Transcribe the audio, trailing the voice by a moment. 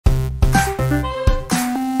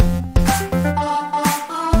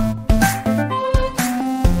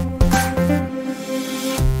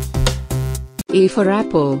A for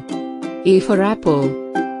apple. A for apple.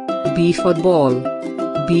 B for ball.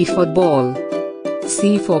 B for ball.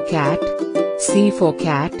 C for cat. C for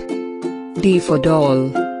cat. D for doll.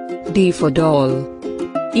 D for doll.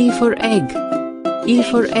 E for egg. E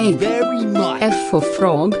for egg. Very much. F for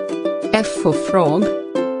frog. F for frog.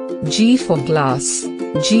 G for glass.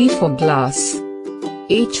 G for glass.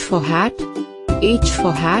 H for hat. H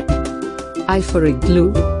for hat. I for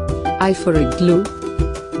igloo. I for igloo.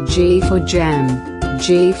 J for jam.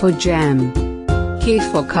 J for jam. K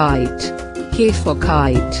for kite. K for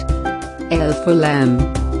kite. L for lamb.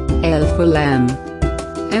 L for lamb.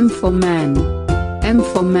 M for man. M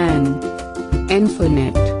for man. N for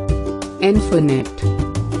net. N for net.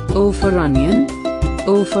 O for onion.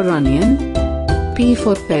 O for onion. P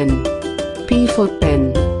for pen. P for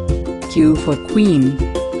pen. Q for queen.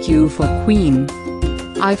 Q for queen.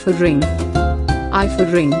 I for ring. I for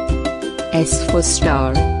ring. S for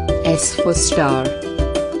star. S for star.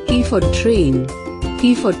 T for train.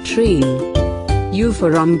 T for train. U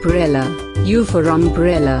for umbrella. U for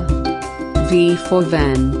umbrella. V for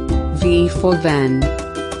van. V for van.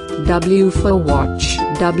 W for watch.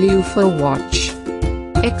 W for watch.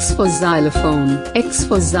 X for xylophone. X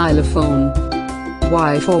for xylophone.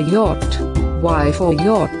 Y for yacht. Y for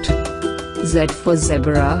yacht. Z for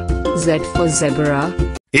zebra. Z for zebra.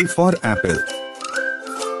 A for apple.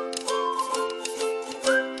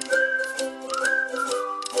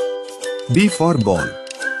 B for ball.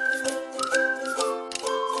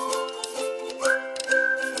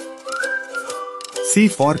 C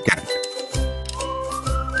for cat.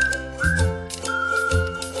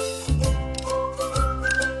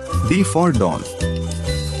 D for doll.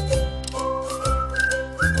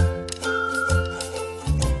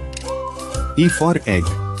 E for egg.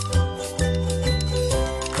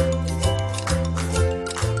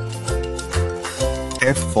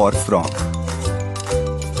 F for frog.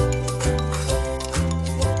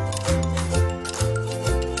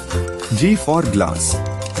 G for glass.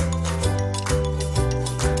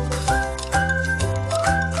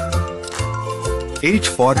 H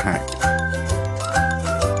for hat.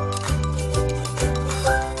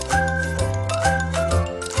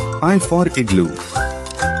 I for igloo.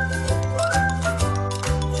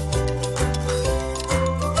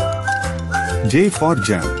 J for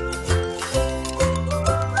jam.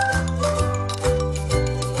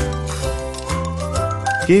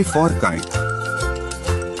 K for kite.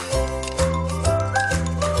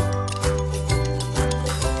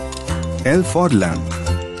 L for lamb.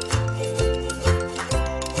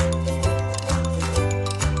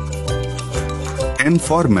 M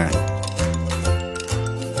for man.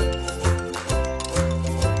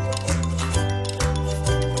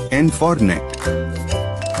 N for net.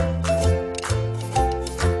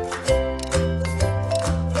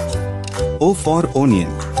 O for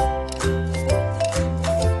onion.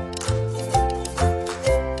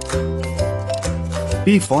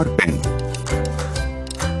 P for pen.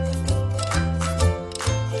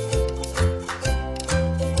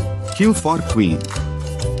 Q for queen.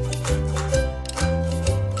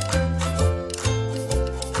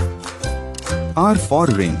 R for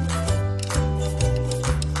ring.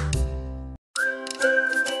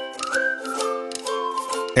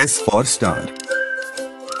 S for star.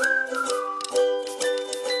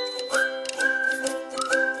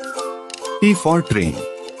 T for train.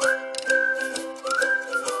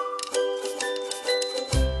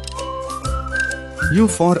 U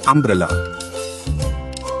for umbrella.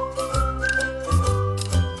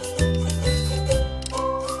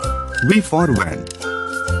 V for van.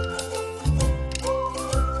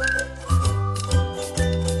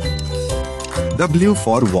 W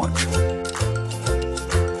for watch.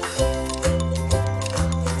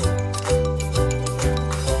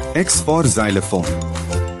 X for xylophone.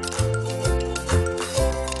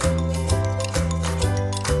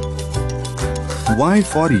 Y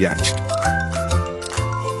for yacht.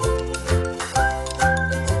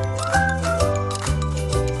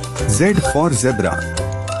 Z for zebra.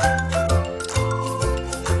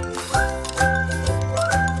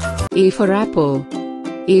 A for apple.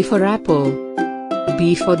 A for apple.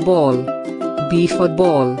 B for ball. B for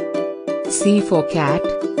ball. C for cat.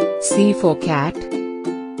 C for cat.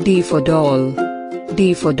 D for doll.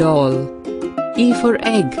 D for doll. E for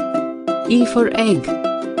egg. E for egg.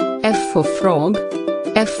 F for frog.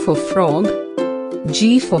 F for frog.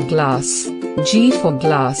 G for glass. G for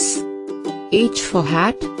glass. H for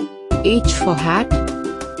hat. H for hat.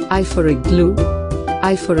 I for igloo.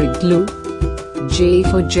 I for igloo. J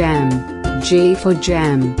for jam. J for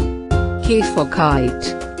jam. K for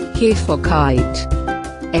kite. K for kite.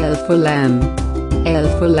 L for lamb. L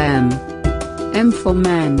for lamb. M for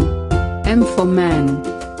man. M for man.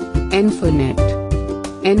 N for net.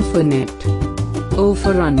 N for net. O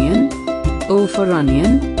for onion. O for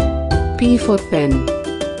onion. P for pen.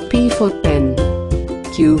 P for pen.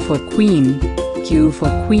 Q for queen. Q for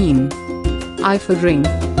queen. I for ring.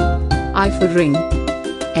 I for ring.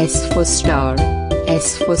 S for star.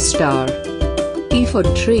 S for star. T for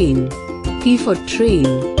train. T for train.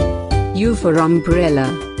 U for umbrella.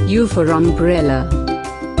 U for umbrella.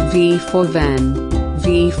 V for van.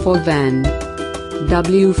 V for van.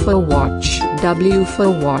 W for watch. W for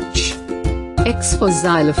watch. X for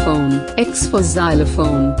xylophone. X for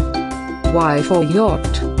xylophone. Y for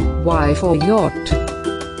yacht. Y for yacht.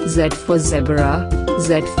 Z for zebra.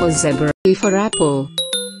 Z for zebra. A for apple.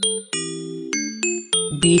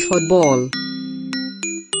 B for ball.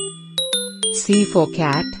 C for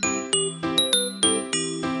cat.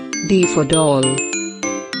 D for doll.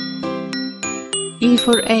 E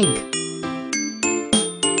for egg.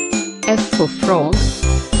 F for frog.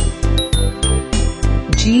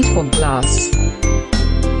 G for glass.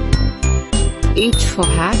 H for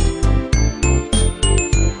hat.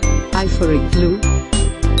 I for igloo.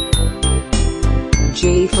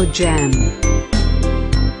 J for jam.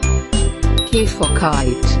 K for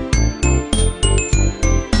kite.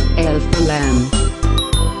 L for lamb.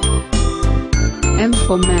 M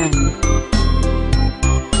for man.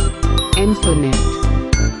 N for net.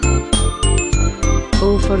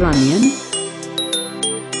 O for onion.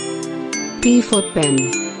 P for pen.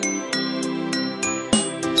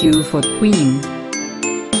 Q for queen.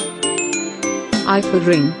 I for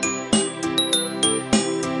ring.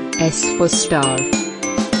 S for star.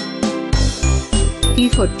 T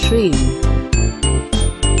for train.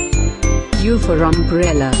 U for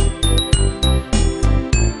umbrella.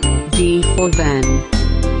 V for van.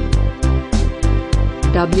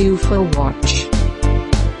 W for watch.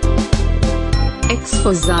 X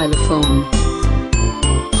for xylophone.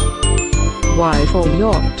 Y for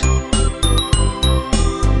yacht.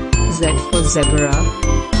 Z for zebra.